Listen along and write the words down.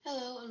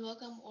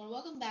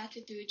welcome back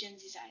to Through Gen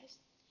Z's Eyes.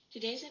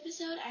 Today's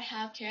episode, I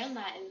have Karen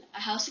Latin, a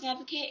housing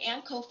advocate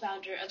and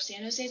co-founder of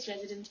San Jose's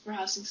Residents for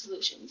Housing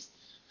Solutions.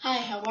 Hi,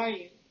 how are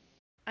you?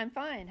 I'm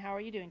fine. How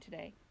are you doing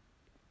today?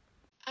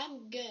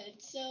 I'm good.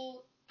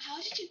 So, how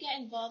did you get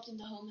involved in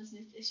the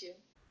homelessness issue?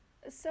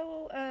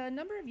 So, a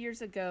number of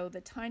years ago,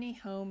 the tiny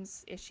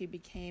homes issue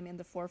became in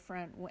the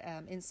forefront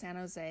in San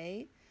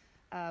Jose.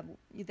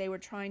 They were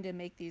trying to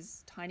make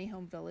these tiny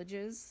home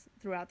villages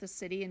throughout the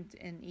city and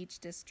in each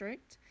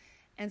district.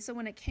 And so,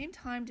 when it came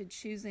time to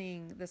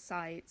choosing the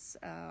sites,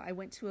 I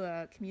went to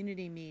a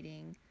community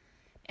meeting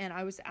and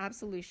I was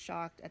absolutely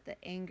shocked at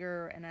the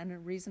anger and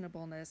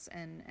unreasonableness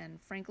and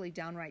frankly,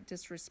 downright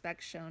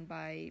disrespect shown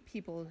by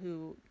people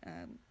who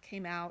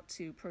came out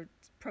to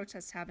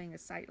protest having a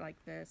site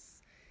like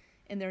this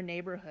in their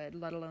neighborhood,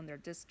 let alone their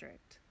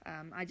district.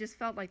 I just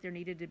felt like there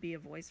needed to be a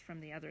voice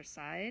from the other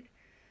side.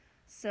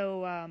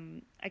 So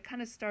I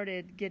kind of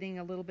started getting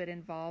a little bit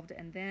involved,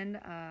 and then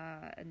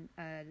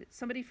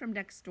somebody from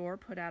next door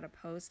put out a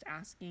post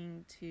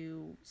asking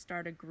to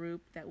start a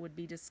group that would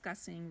be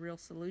discussing real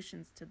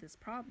solutions to this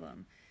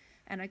problem.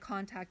 And I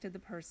contacted the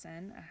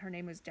person. Her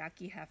name was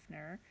Jackie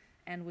Hefner,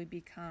 and we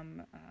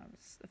become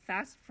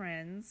fast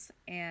friends,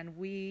 and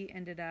we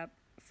ended up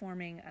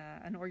forming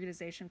an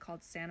organization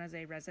called San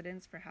Jose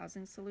Residents for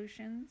Housing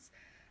Solutions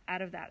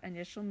out of that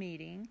initial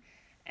meeting.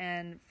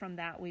 And from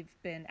that, we've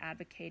been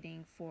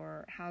advocating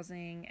for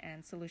housing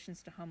and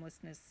solutions to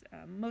homelessness,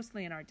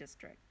 mostly in our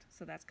district.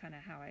 So that's kind of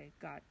how I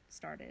got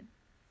started.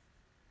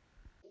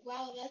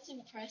 Wow, that's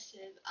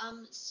impressive.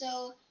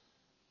 So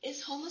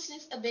is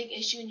homelessness a big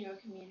issue in your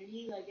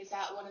community? Like, is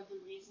that one of the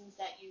reasons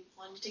that you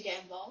wanted to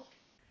get involved?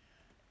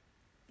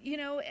 You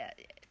know,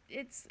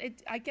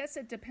 I guess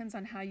it depends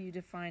on how you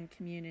define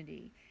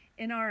community.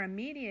 In our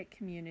immediate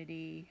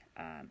community,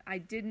 I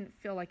didn't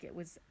feel like it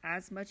was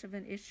as much of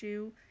an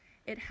issue.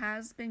 It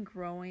has been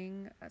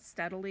growing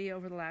steadily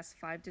over the last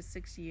 5 to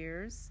 6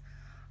 years.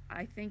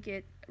 I think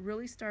it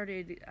really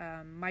started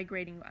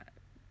migrating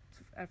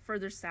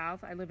further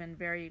south. I live in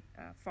very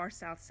far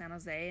south San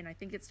Jose, and I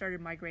think it started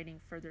migrating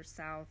further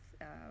south.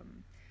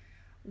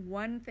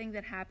 One thing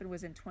that happened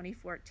was in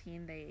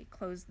 2014, they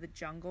closed the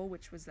Jungle,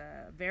 which was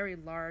a very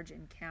large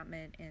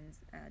encampment in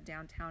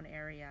downtown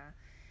area.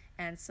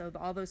 And so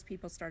all those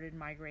people started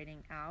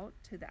migrating out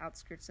to the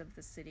outskirts of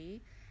the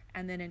city.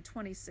 And then in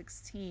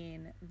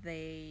 2016,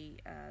 the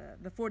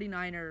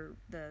 49er,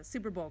 the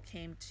Super Bowl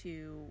came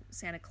to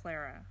Santa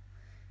Clara.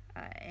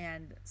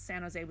 And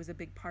San Jose was a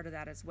big part of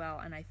that as well.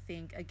 And I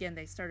think, again,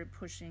 they started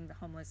pushing the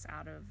homeless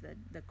out of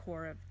the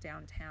core of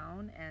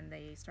downtown, and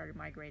they started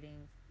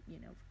migrating,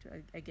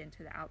 again,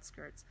 to the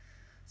outskirts.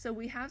 So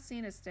we have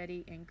seen a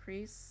steady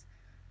increase.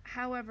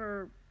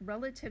 However,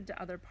 relative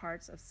to other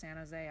parts of San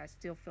Jose, I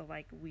still feel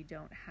like we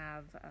don't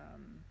have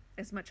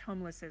as much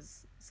homeless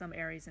as some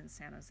areas in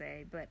San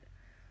Jose, but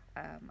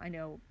I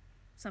know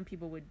some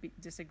people would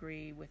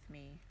disagree with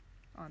me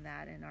on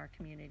that in our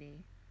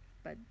community.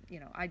 But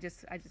I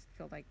just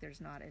feel like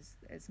there's not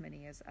as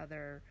many as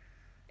other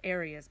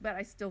areas, but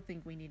I still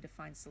think we need to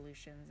find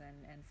solutions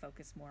and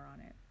focus more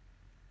on it.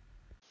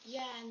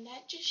 Yeah, and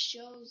that just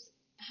shows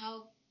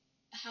how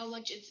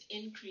much it's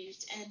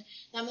increased, and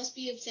that must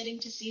be upsetting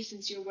to see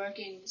since you're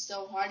working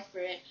so hard for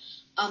it.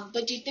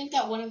 But do you think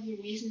that one of the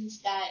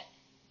reasons that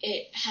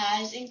it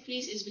has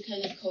increased is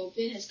because of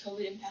COVID? Has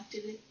COVID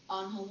impacted it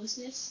on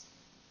homelessness?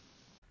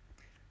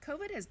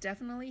 COVID has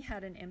definitely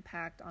had an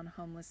impact on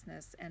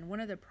homelessness, and one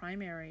of the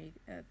primary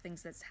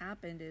things that's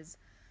happened is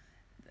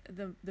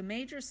the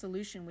major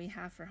solution we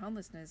have for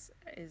homelessness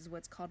is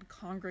what's called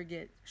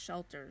congregate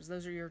shelters.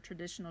 Those are your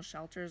traditional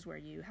shelters where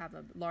you have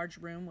a large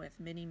room with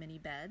many, many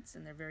beds,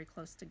 and they're very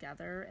close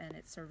together, and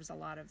it serves a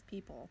lot of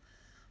people.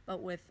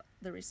 But with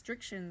the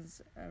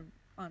restrictions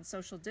on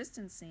social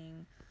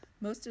distancing,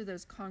 most of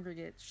those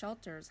congregate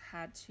shelters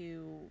had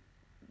to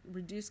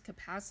reduce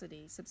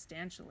capacity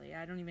substantially.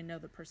 I don't even know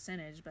the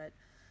percentage, but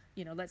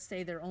let's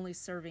say they're only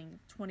serving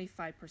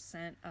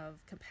 25%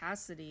 of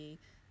capacity,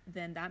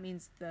 then that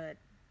means that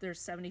there's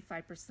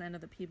 75%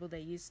 of the people they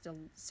used to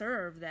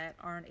serve that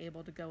aren't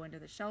able to go into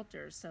the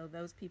shelters. So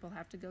those people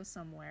have to go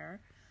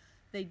somewhere.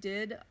 They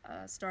did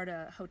start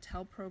a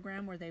hotel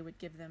program where they would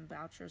give them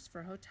vouchers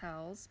for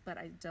hotels, but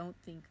I don't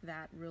think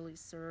that really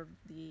served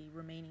the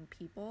remaining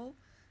people.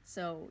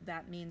 So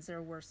that means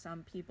there were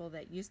some people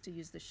that used to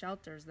use the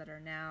shelters that are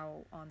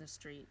now on the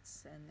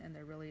streets, and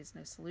there really is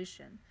no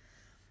solution.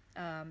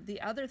 The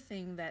other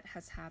thing that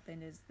has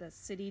happened is the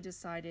city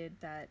decided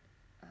that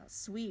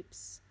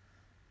sweeps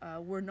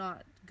were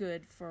not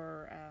good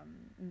for,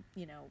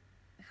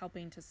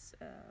 helping to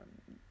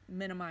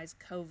minimize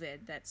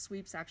COVID, that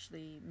sweeps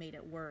actually made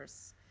it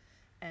worse.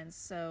 And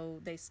so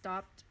they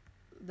stopped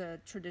the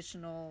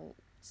traditional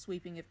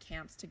sweeping of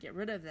camps to get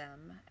rid of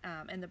them.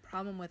 And the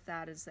problem with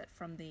that is that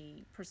from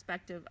the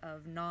perspective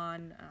of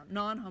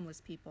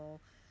non-homeless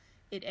people,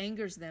 it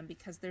angers them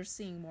because they're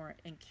seeing more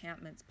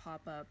encampments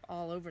pop up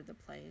all over the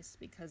place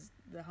because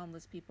the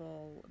homeless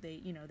people,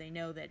 they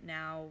know that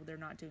now they're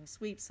not doing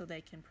sweeps, so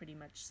they can pretty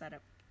much set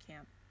up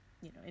camp,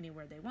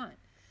 anywhere they want.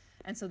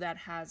 And so that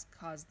has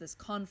caused this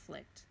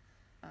conflict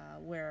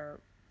where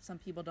some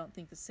people don't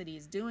think the city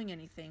is doing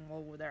anything.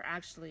 Well, they're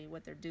actually,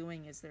 what they're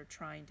doing is they're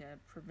trying to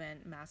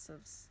prevent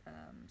massive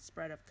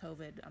spread of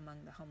COVID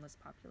among the homeless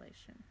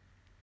population.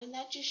 And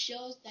that just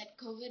shows that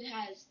COVID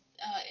has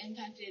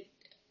impacted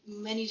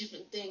many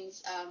different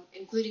things,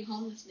 including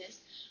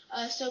homelessness.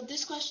 So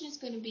this question is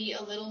going to be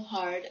a little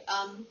hard.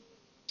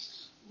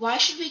 Why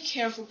should we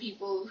care for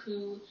people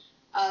who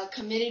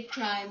committed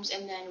crimes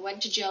and then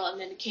went to jail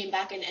and then came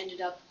back and ended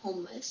up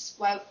homeless?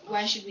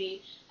 Why should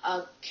we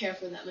care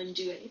for them and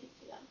do anything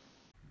for them?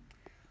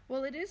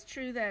 Well, it is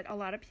true that a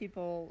lot of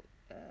people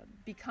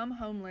become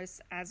homeless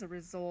as a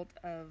result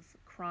of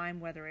crime,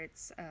 whether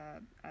it's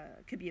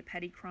could be a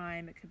petty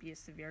crime, it could be a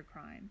severe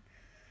crime.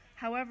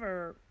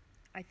 However,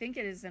 I think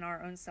it is in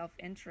our own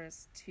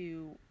self-interest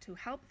to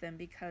help them,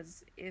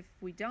 because if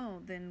we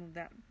don't, then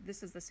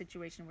this is the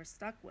situation we're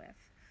stuck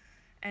with.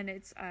 And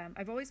it's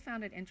I've always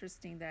found it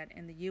interesting that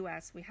in the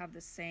U.S. we have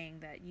this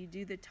saying that you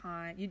do the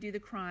crime,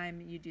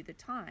 you do the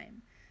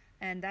time,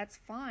 and that's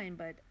fine.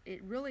 But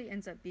it really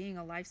ends up being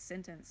a life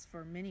sentence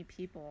for many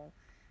people.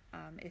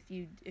 If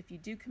you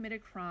do commit a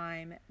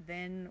crime,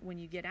 then when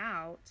you get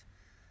out,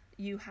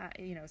 you have,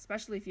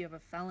 especially if you have a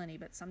felony.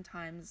 But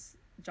sometimes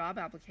job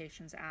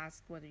applications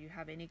ask whether you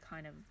have any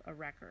kind of a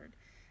record.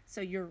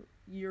 So you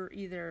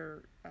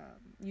either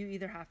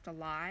have to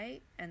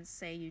lie and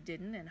say you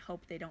didn't and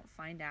hope they don't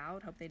find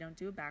out, hope they don't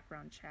do a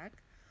background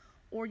check,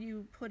 or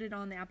you put it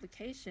on the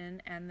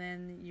application and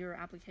then your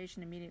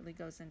application immediately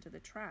goes into the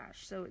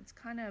trash. So it's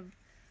kind of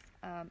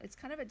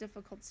a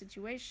difficult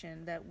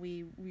situation that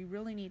we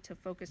really need to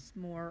focus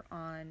more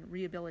on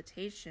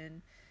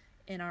rehabilitation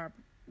in our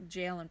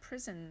jail and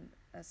prison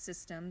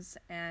systems.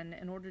 And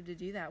in order to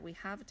do that, we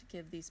have to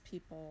give these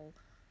people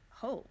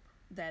hope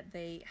that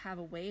they have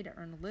a way to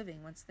earn a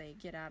living once they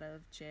get out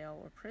of jail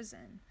or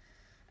prison.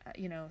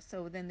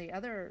 So then the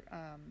other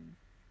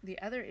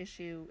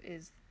issue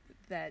is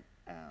that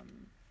I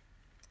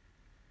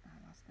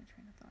lost my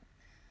train of thought.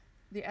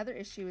 The other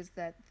issue is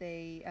that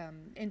they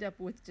end up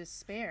with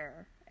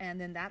despair, and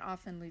then that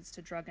often leads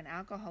to drug and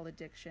alcohol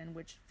addiction,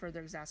 which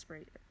further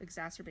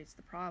exacerbates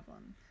the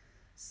problem.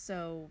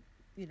 So,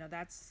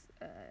 that's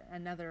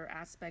another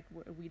aspect.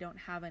 We don't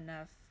have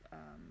enough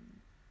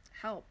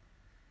help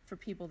for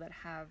people that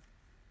have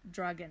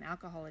drug and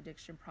alcohol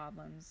addiction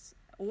problems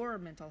or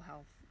mental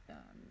health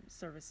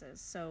services.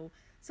 So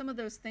some of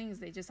those things,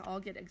 they just all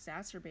get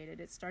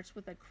exacerbated. It starts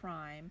with a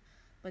crime,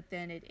 but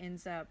then it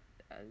ends up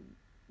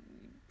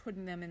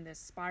putting them in this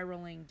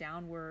spiraling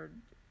downward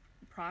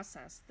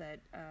process that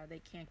they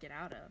can't get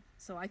out of.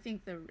 So I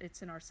think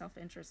it's in our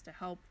self-interest to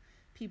help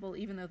people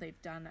even though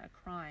they've done a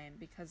crime,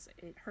 because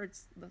it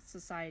hurts the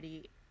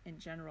society in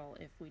general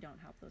if we don't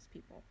help those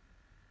people.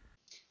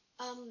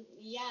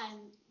 Yeah, and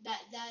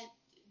that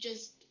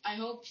just,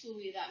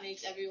 hopefully that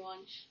makes everyone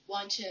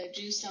want to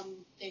do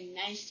something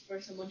nice for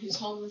someone who's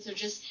homeless or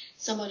just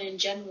someone in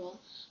general.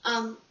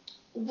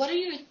 What are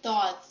your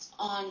thoughts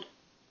on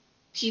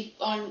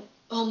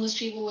homeless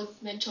people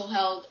with mental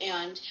health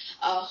and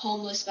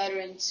homeless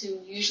veterans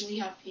who usually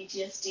have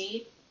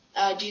PTSD?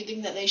 Do you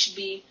think that they should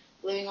be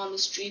living on the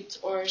streets,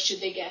 or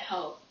should they get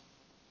help?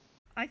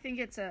 I think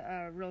it's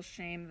a real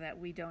shame that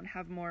we don't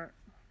have more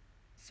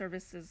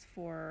services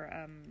for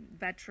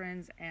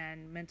veterans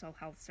and mental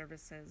health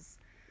services.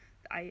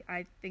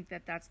 I think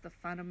that's the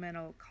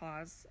fundamental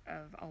cause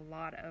of a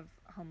lot of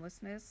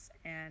homelessness,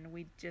 and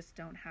we just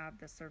don't have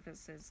the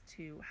services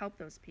to help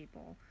those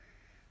people.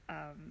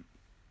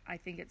 I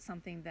think it's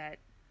something that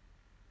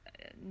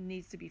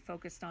needs to be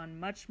focused on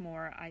much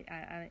more.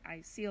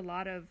 I see a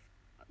lot of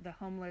the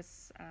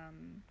homeless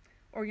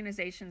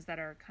organizations that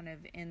are kind of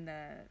in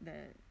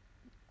the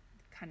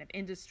kind of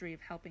industry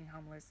of helping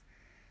homeless.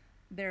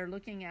 They're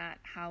looking at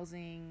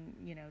housing,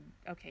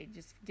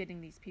 just getting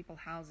these people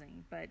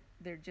housing, but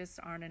there just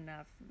aren't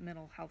enough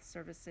mental health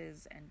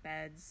services and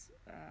beds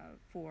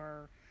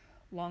for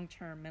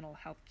long-term mental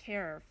health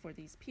care for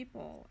these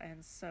people.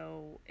 And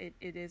so it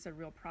is a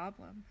real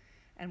problem.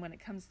 And when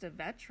it comes to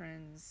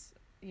veterans,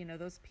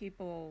 those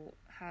people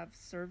have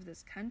served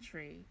this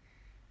country,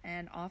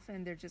 and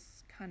often they're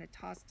just kind of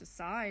tossed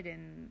aside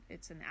and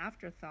it's an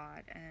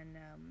afterthought. And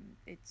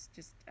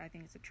I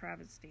think it's a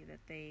travesty that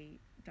they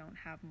don't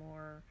have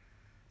more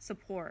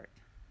support.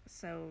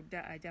 So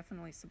I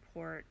definitely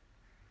support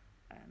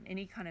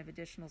any kind of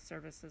additional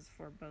services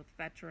for both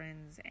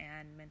veterans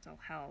and mental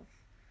health.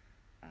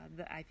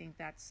 I think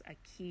that's a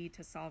key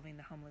to solving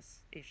the homeless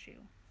issue.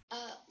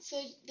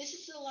 So this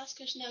is the last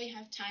question that we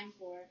have time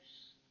for.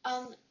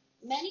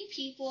 Many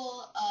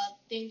people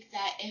think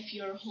that if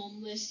you're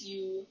homeless,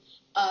 you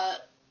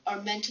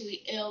are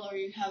mentally ill, or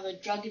you have a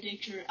drug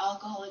addiction or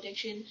alcohol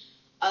addiction.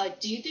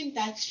 Do you think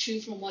that's true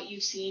from what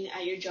you've seen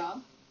at your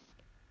job?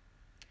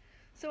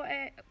 So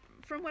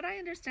from what I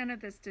understand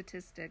of the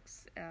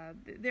statistics,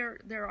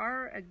 there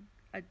are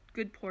a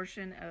good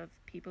portion of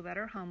people that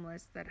are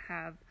homeless that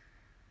have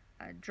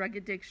drug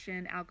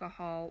addiction,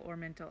 alcohol, or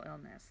mental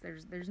illness.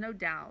 There's no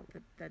doubt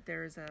that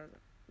there is a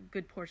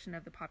good portion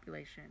of the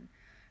population.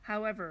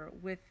 However,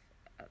 with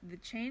the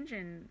change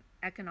in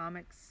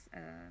economics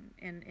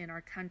in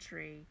our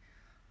country,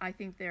 I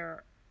think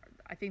the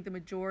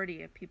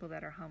majority of people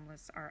that are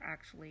homeless are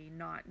actually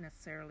not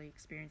necessarily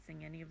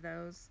experiencing any of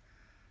those.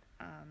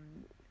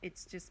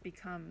 It's just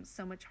become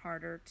so much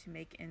harder to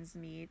make ends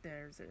meet.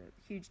 There's a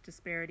huge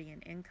disparity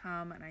in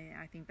income, and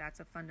I think that's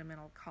a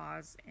fundamental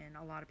cause in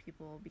a lot of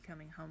people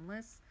becoming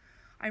homeless.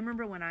 I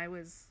remember when I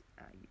was,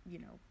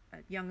 a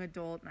young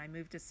adult and I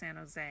moved to San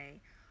Jose,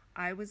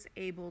 I was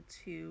able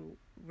to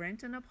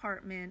rent an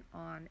apartment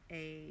on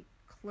I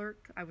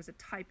was a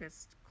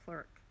typist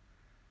clerk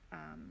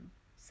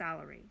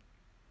salary.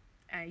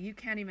 You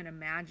can't even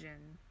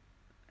imagine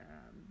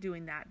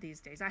doing that these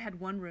days. I had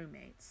one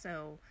roommate,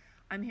 so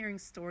I'm hearing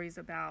stories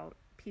about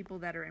people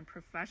that are in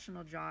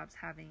professional jobs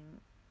having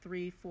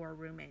 3-4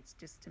 roommates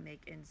just to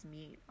make ends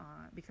meet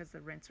because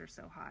the rents are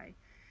so high.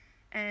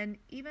 And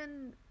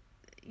even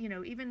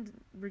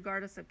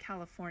regardless of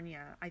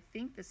California, I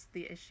think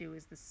the issue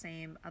is the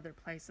same other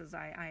places.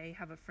 I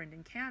have a friend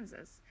in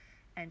Kansas,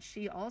 and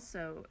she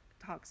also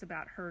talks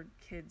about her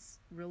kids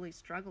really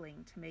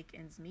struggling to make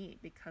ends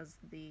meet because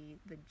the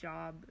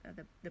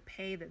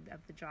pay of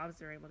the jobs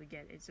they're able to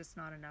get is just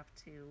not enough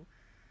to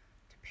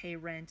pay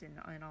rent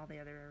and all the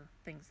other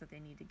things that they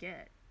need to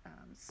get.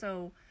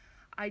 So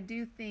I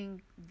do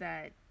think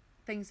that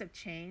things have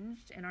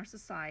changed in our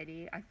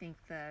society. I think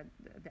that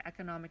the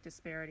economic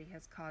disparity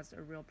has caused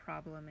a real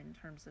problem in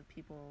terms of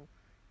people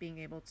being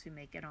able to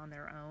make it on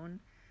their own,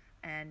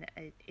 and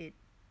it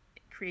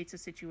creates a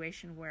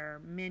situation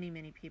where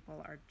many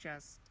people are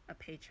just a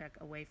paycheck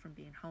away from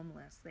being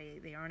homeless.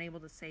 They aren't able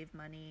to save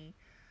money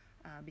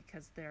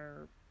because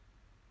their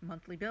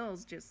monthly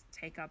bills just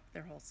take up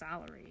their whole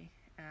salary.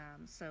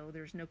 So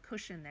there's no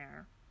cushion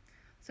there.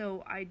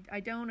 So I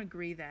don't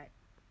agree that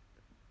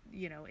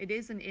it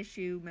is an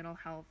issue, mental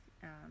health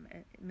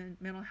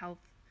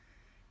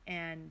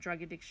and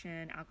drug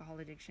addiction, alcohol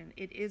addiction.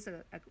 It is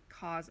a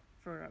cause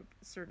for a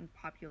certain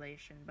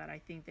population, but I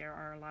think there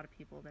are a lot of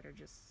people that are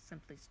just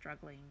simply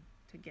struggling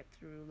to get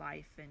through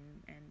life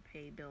and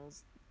pay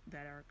bills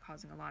that are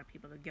causing a lot of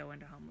people to go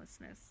into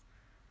homelessness.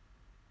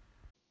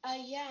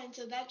 Yeah, and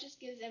so that just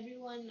gives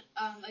everyone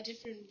a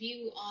different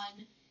view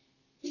on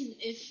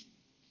if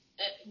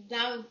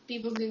now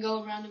people can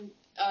go around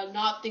and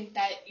not think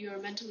that you're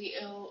mentally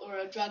ill or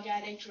a drug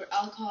addict or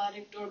alcohol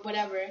addict or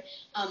whatever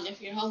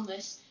if you're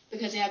homeless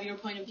because they have your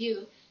point of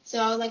view. So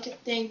I would like to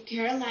thank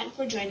Carol Matt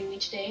for joining me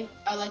today.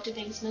 I would like to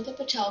thank Samantha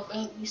Patel for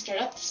helping me start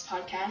up this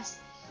podcast.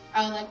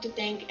 I would like to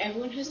thank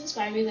everyone who's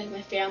inspired me, like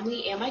my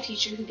family and my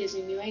teacher who gives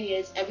me new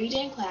ideas every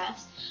day in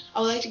class.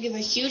 I would like to give a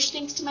huge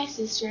thanks to my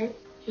sister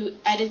who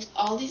edits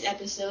all these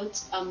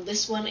episodes,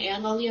 this one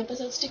and all the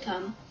episodes to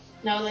come.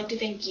 And I would like to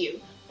thank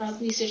you for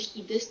helping me search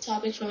through this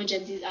topic from a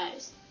Gen Z's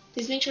eyes.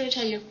 Please make sure to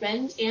tell your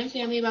friends and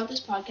family about this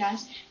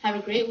podcast. Have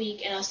a great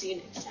week, and I'll see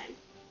you next time.